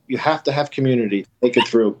community. You have to have community to make it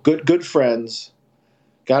through. Good friends,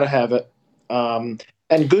 got to have it.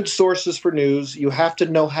 And good sources for news. You have to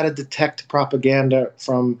know how to detect propaganda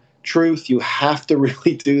from truth. You have to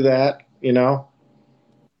really do that, you know?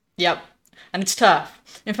 Yep. And it's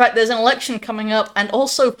tough. In fact, there's an election coming up and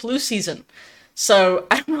also flu season. So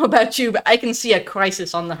I don't know about you, but I can see a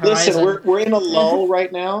crisis on the horizon. Listen, we're in a lull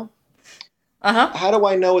right now. Uh-huh. How do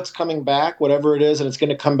I know it's coming back, whatever it is, and it's going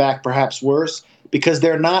to come back perhaps worse? Because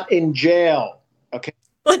they're not in jail, okay?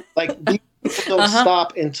 Like, these people don't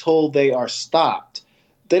stop until they are stopped.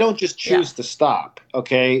 They don't just choose to stop,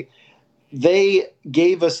 okay? They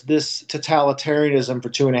gave us this totalitarianism for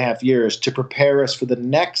 2.5 years to prepare us for the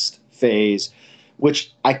next phase,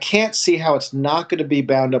 which I can't see how it's not going to be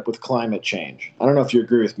bound up with climate change. I don't know if you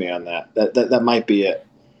agree with me on that. That might be it.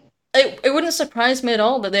 It wouldn't surprise me at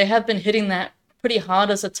all that they have been hitting that pretty hard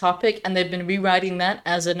as a topic, and they've been rewriting that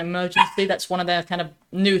as an emergency. That's one of their kind of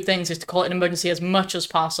new things, is to call it an emergency as much as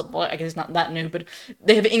possible. I guess it's not that new, but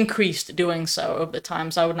they have increased doing so over the time,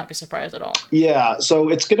 so I would not be surprised at all. Yeah, so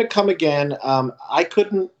it's going to come again. I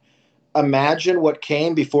couldn't imagine what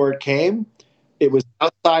came before it came. It was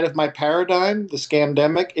outside of my paradigm, the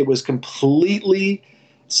scamdemic. It was completely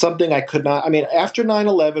something I could not. I mean, after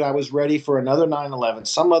 9/11, I was ready for another 9/11,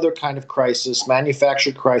 some other kind of crisis,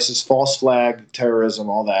 manufactured crisis, false flag, terrorism,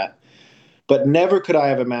 all that. But never could I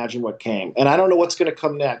have imagined what came. And I don't know what's going to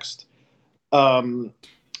come next.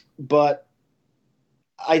 But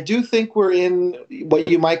I do think we're in what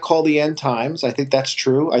you might call the end times. I think that's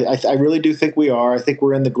true. I really do think we are. I think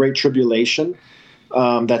we're in the Great Tribulation.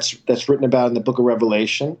 That's written about in the Book of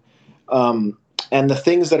Revelation. And the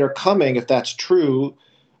things that are coming, if that's true,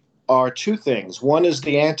 are two things. One is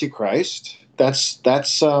the Antichrist. That's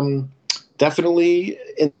definitely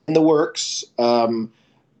in the works. And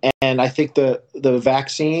I think the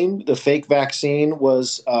vaccine, the fake vaccine,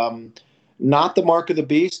 was not the mark of the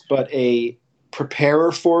beast, but a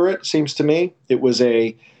preparer for it. Seems to me it was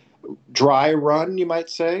a dry run, you might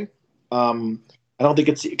say. I don't think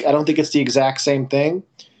it's the exact same thing.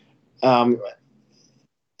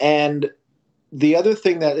 And the other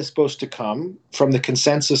thing that is supposed to come from the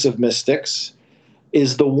consensus of mystics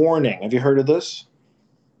is the warning. Have you heard of this?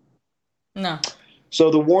 No. So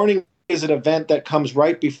the warning is an event that comes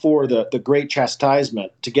right before the great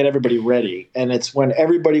chastisement to get everybody ready. And it's when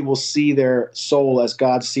everybody will see their soul as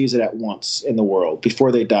God sees it at once in the world before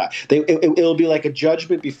they die. It'll be like a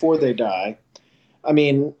judgment before they die. I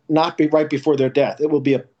mean, not be right before their death. It will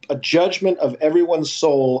be a judgment of everyone's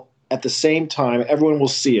soul at the same time. Everyone will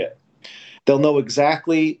see it. They'll know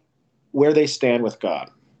exactly where they stand with God.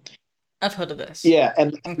 I've heard of this. Yeah,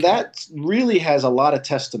 and that really has a lot of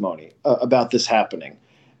testimony about this happening.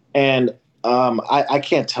 And I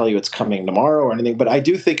can't tell you it's coming tomorrow or anything, but I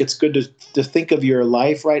do think it's good to think of your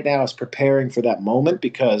life right now as preparing for that moment,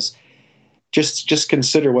 because just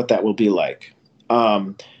consider what that will be like.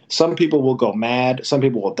 Some people will go mad, some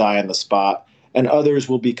people will die on the spot, and others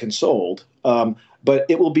will be consoled. But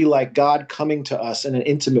it will be like God coming to us in an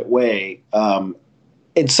intimate way,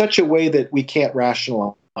 in such a way that we can't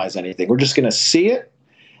rationalize anything. We're just going to see it,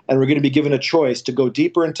 and we're going to be given a choice to go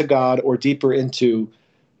deeper into God or deeper into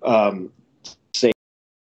Satan,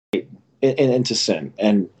 into sin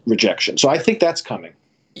and rejection. So I think that's coming.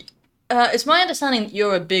 It's my understanding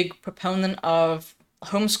you're a big proponent of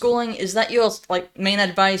homeschooling. Is that your main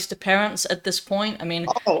advice to parents at this point? I mean,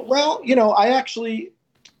 oh well, I actually.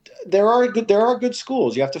 There are good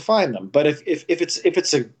schools. You have to find them. But if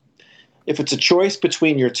it's a choice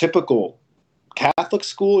between your typical Catholic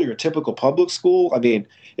school, your typical public school, I mean,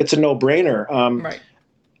 it's a no-brainer. Right.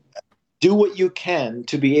 Do what you can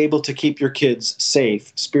to be able to keep your kids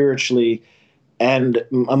safe spiritually and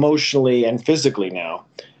emotionally and physically now.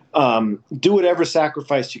 Do whatever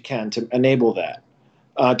sacrifice you can to enable that.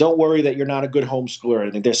 Don't worry that you're not a good homeschooler or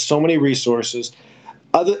anything. There's so many resources.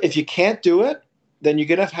 If you can't do it, then you're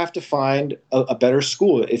going to have to find a better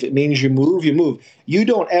school. If it means you move, you move. You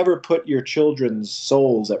don't ever put your children's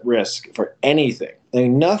souls at risk for anything. I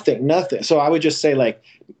mean, nothing. So I would just say, like,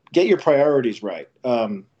 get your priorities right.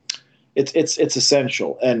 It's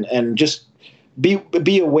essential, and just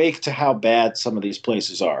be awake to how bad some of these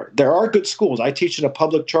places are. There are good schools. I teach in a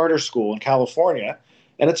public charter school in California,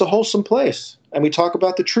 and it's a wholesome place. And we talk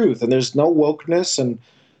about the truth, and there's no wokeness, and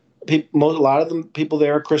a lot of them people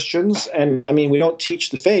there are Christians. And I mean, we don't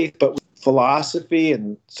teach the faith, but philosophy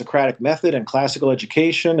and Socratic method and classical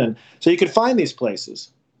education, and so you can find these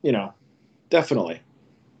places. Definitely.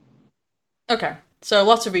 Okay, so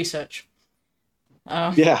lots of research.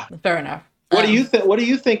 Yeah. Fair enough. What do you think? What do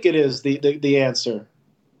you think it is? The answer.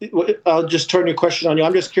 I'll just turn your question on you.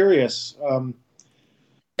 I'm just curious.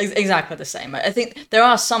 Exactly the same. I think there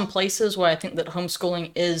are some places where I think that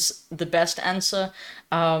homeschooling is the best answer,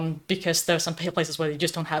 because there are some places where you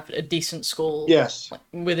just don't have a decent school. Yes.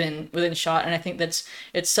 Within shot, and I think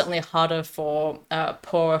it's certainly harder for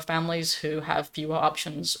poorer families who have fewer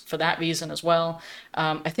options for that reason as well.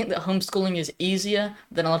 I think that homeschooling is easier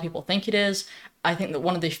than a lot of people think it is. I think that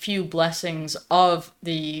one of the few blessings of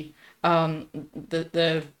the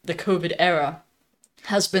COVID era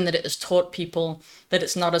has been that it has taught people that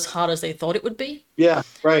it's not as hard as they thought it would be. Yeah,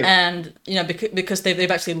 right. And because they've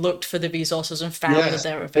actually looked for the resources and found that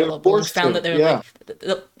they're available, and found that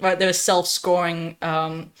there are self-scoring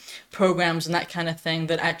programs and that kind of thing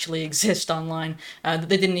that actually exist online that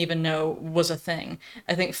they didn't even know was a thing.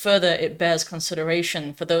 I think further it bears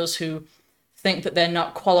consideration for those who think that they're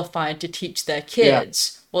not qualified to teach their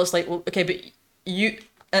kids. Yeah. Well, it's like, well, okay, but you.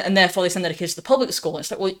 And therefore they send their kids to the public school. And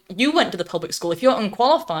it's like, well, you went to the public school. If you're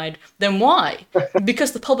unqualified, then why?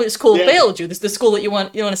 Because the public school failed you. This is the school that you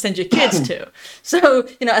want to send your kids to. So,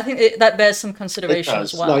 I think that bears some consideration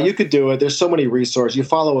as well. No, you could do it. There's so many resources. You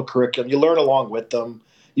follow a curriculum. You learn along with them.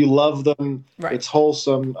 You love them. Right. It's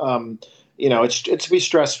wholesome. It's to be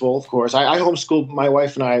stressful, of course. I homeschooled my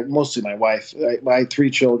wife and I, mostly my wife, my 3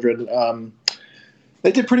 children.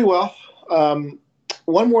 They did pretty well.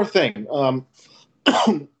 One more thing.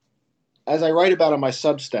 As I write about on my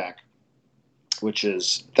Substack, which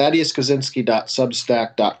is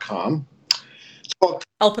ThaddeusKozinski.substack.com.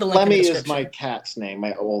 I'll put a link Lemmy in the description. is my cat's name,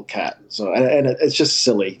 my old cat. So, and it's just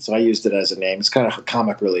silly, so I used it as a name. It's kind of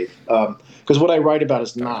comic relief, because what I write about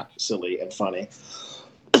is not silly and funny.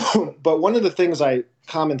 But one of the things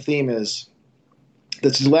common theme is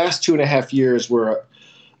that the last 2.5 years were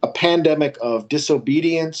a pandemic of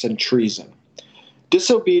disobedience and treason.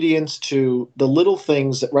 Disobedience to the little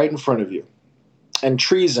things that right in front of you, and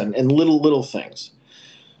treason in little things.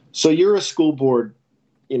 So you're a school board,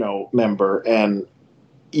 member, and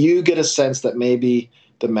you get a sense that maybe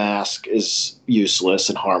the mask is useless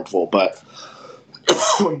and harmful, but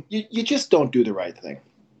you just don't do the right thing.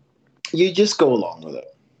 You just go along with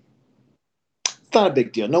it. It's not a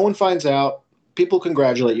big deal. No one finds out. People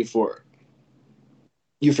congratulate you for it.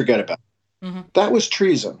 You forget about it. Mm-hmm. That was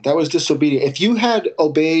treason. That was disobedience. If you had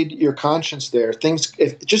obeyed your conscience there,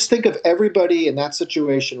 just think of everybody in that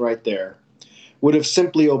situation right there would have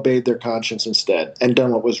simply obeyed their conscience instead and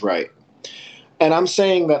done what was right. And I'm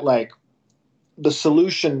saying that, like, the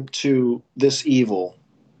solution to this evil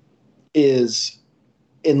is,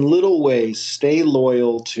 in little ways, stay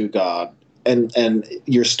loyal to God and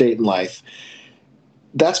your state in life.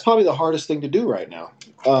 That's probably the hardest thing to do right now.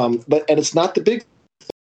 And it's not the big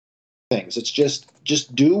things. It's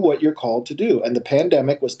just do what you're called to do. And the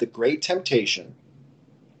pandemic was the great temptation.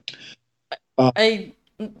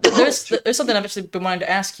 There's something I've actually been wanting to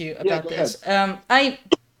ask you about this. I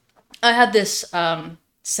had this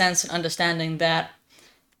sense and understanding that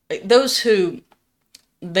those who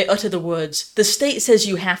they utter the words, the state says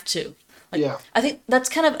you have to. I think that's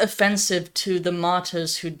kind of offensive to the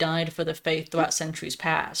martyrs who died for the faith throughout centuries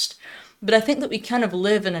past. But I think that we kind of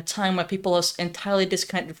live in a time where people are entirely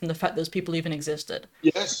disconnected from the fact those people even existed.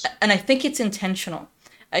 Yes. And I think it's intentional.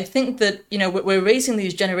 I think that, we're raising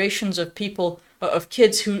these generations of people, of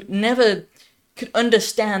kids who never could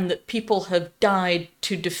understand that people have died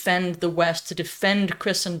to defend the West, to defend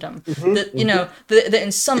Christendom. Mm-hmm, that, that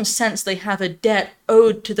in some sense they have a debt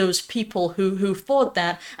owed to those people who fought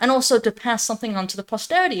that, and also to pass something on to the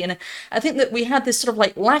posterity. And I think that we have this sort of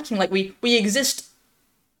like lacking, like we exist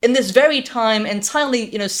in this very time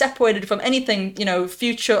entirely, separated from anything,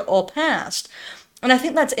 future or past. And I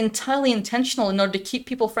think that's entirely intentional in order to keep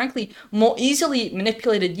people, frankly, more easily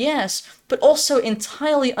manipulated, yes, but also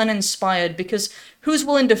entirely uninspired, because who's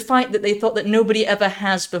willing to fight that they thought that nobody ever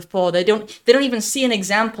has before? They don't even see an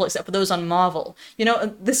example except for those on Marvel.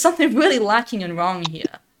 There's something really lacking and wrong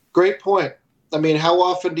here. Great point. I mean, how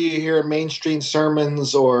often do you hear in mainstream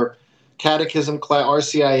sermons or catechism class,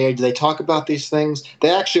 RCIA, do they talk about these things?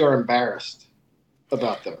 They actually are embarrassed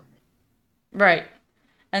about them. Right.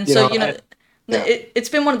 And You so, know, and, yeah, it's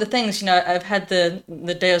been one of the things, I've had the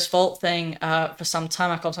Deus Vult thing for some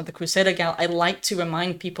time. I call myself the Crusader gal. I like to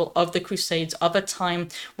remind people of the Crusades, of a time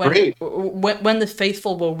great. when the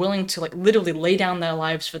faithful were willing to like literally lay down their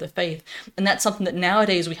lives for the faith. And that's something that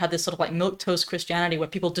nowadays we have this sort of like milquetoast Christianity where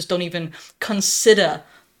people just don't even consider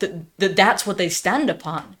that that's what they stand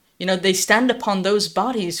upon. They stand upon those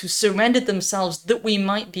bodies who surrendered themselves that we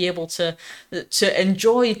might be able to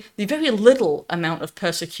enjoy the very little amount of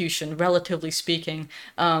persecution, relatively speaking,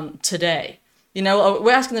 today.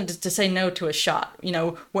 We're asking them to say no to a shot.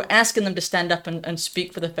 We're asking them to stand up and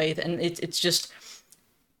speak for the faith, and it's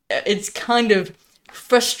kind of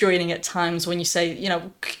frustrating at times when you say,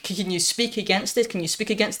 can you speak against this? Can you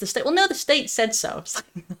speak against the state? Well, no, the state said so.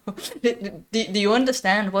 Do you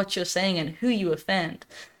understand what you're saying and who you offend?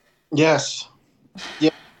 Yes.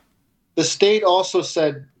 Yeah. The state also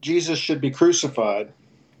said Jesus should be crucified.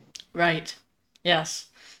 Right. Yes.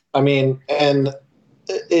 I mean, and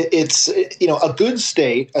it's, a good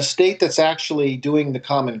state, a state that's actually doing the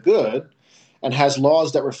common good and has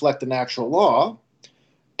laws that reflect the natural law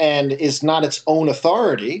and is not its own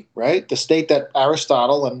authority, right? The state that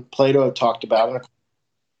Aristotle and Plato have talked about,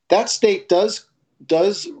 that state does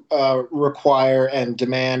require and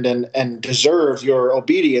demand and deserve your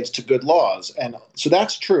obedience to good laws. And so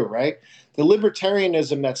that's true, right? The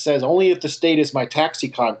libertarianism that says only if the state is my taxi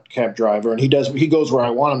cab driver and he goes where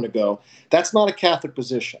I want him to go, that's not a Catholic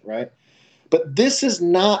position, right? But this is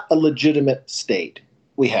not a legitimate state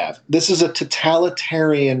we have. This is a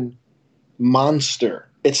totalitarian monster.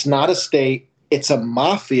 It's not a state. It's a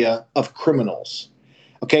mafia of criminals.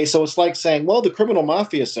 Okay, so it's like saying, well, the criminal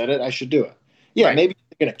mafia said it, I should do it. Yeah, Right. maybe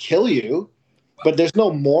they're going to kill you, but there's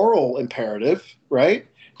no moral imperative, right?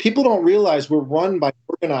 People don't realize we're run by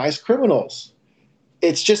organized criminals.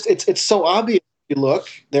 It's so obvious. If you look,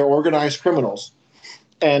 they're organized criminals.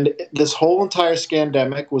 And this whole entire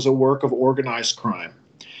scandemic was a work of organized crime.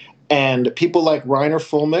 And people like Reiner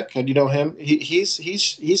Fulmick, and you know him,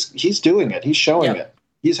 he's doing it. He's showing it.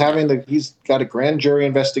 He's got a grand jury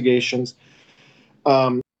investigations.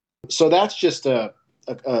 So that's just a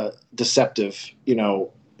deceptive,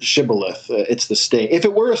 shibboleth. It's the state. If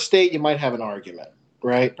it were a state, you might have an argument,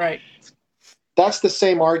 right? Right. That's the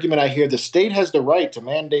same argument I hear. The state has the right to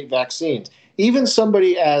mandate vaccines. Even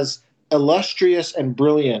somebody as illustrious and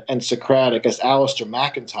brilliant and Socratic as Alasdair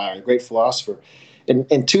MacIntyre, a great philosopher,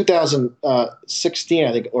 in 2016,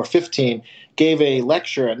 I think, or 15, gave a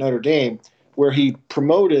lecture at Notre Dame where he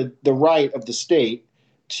promoted the right of the state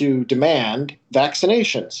to demand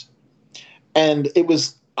vaccinations. And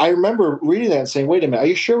I remember reading that and saying, wait a minute, are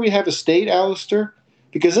you sure we have a state, Alasdair?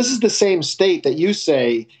 Because this is the same state that you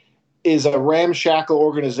say is a ramshackle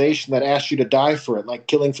organization that asked you to die for it, like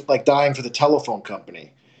dying for the telephone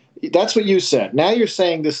company. That's what you said. Now you're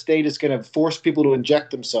saying this state is going to force people to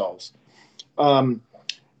inject themselves. And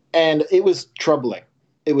it was troubling.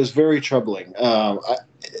 It was very troubling.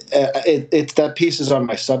 That piece is on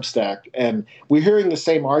my Substack, and we're hearing the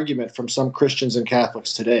same argument from some Christians and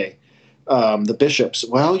Catholics today. The bishops,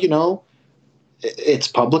 well, it's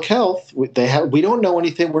public health. We don't know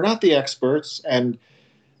anything. We're not the experts, and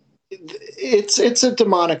it's a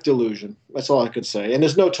demonic delusion. That's all I could say. And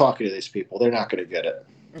there's no talking to these people. They're not going to get it.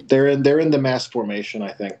 They're in the mass formation,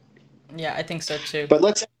 I think. Yeah, I think so too. But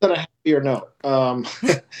let's end on a happier note.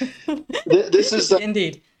 This is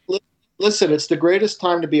indeed. Listen, it's the greatest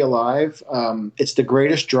time to be alive. It's the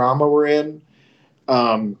greatest drama we're in.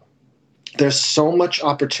 There's so much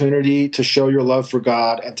opportunity to show your love for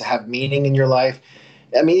God and to have meaning in your life.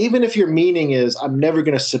 I mean, even if your meaning is, I'm never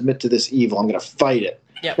going to submit to this evil, I'm going to fight it.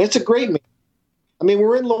 Yep. It's a great meaning. I mean,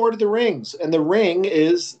 we're in Lord of the Rings, and the ring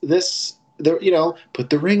is this. Put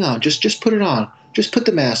the ring on. Just put it on. Just put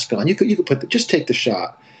the mask on. You could just take the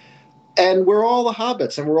shot. And we're all the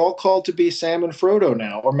hobbits, and we're all called to be Sam and Frodo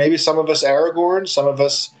now, or maybe some of us Aragorn, some of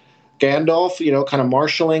us Gandalf. Kind of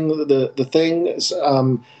marshaling the things,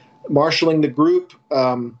 marshaling the group.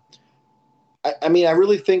 I mean, I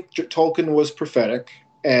really think Tolkien was prophetic,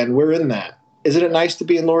 and we're in that. Isn't it nice to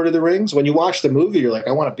be in Lord of the Rings? When you watch the movie, you're like,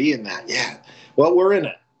 I want to be in that. Yeah. Well, we're in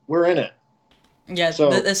it. We're in it. Yeah, So,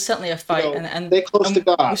 there's certainly a fight, stay close to we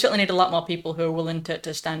God. certainly need a lot more people who are willing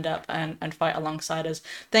to stand up and fight alongside us.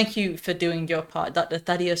 Thank you for doing your part, Dr.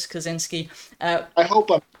 Thaddeus Kozinski. I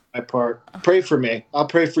hope I'm doing my part. Pray for me. I'll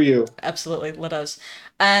pray for you. Absolutely, let us.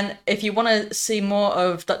 And if you want to see more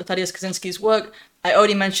of Dr. Thaddeus Kozinski's work, I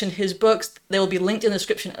already mentioned his books. They will be linked in the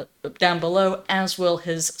description down below, as will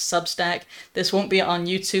his Substack. This won't be on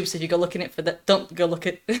YouTube, so if you go looking it for that, don't go look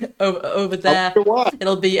it over I there. wonder why.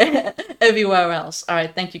 It'll be everywhere else. All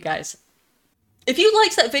right, thank you guys. If you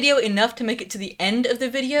liked that video enough to make it to the end of the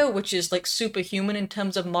video, which is like superhuman in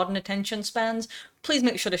terms of modern attention spans, please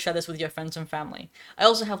make sure to share this with your friends and family. I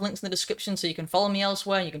also have links in the description so you can follow me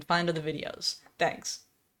elsewhere and you can find other videos. Thanks.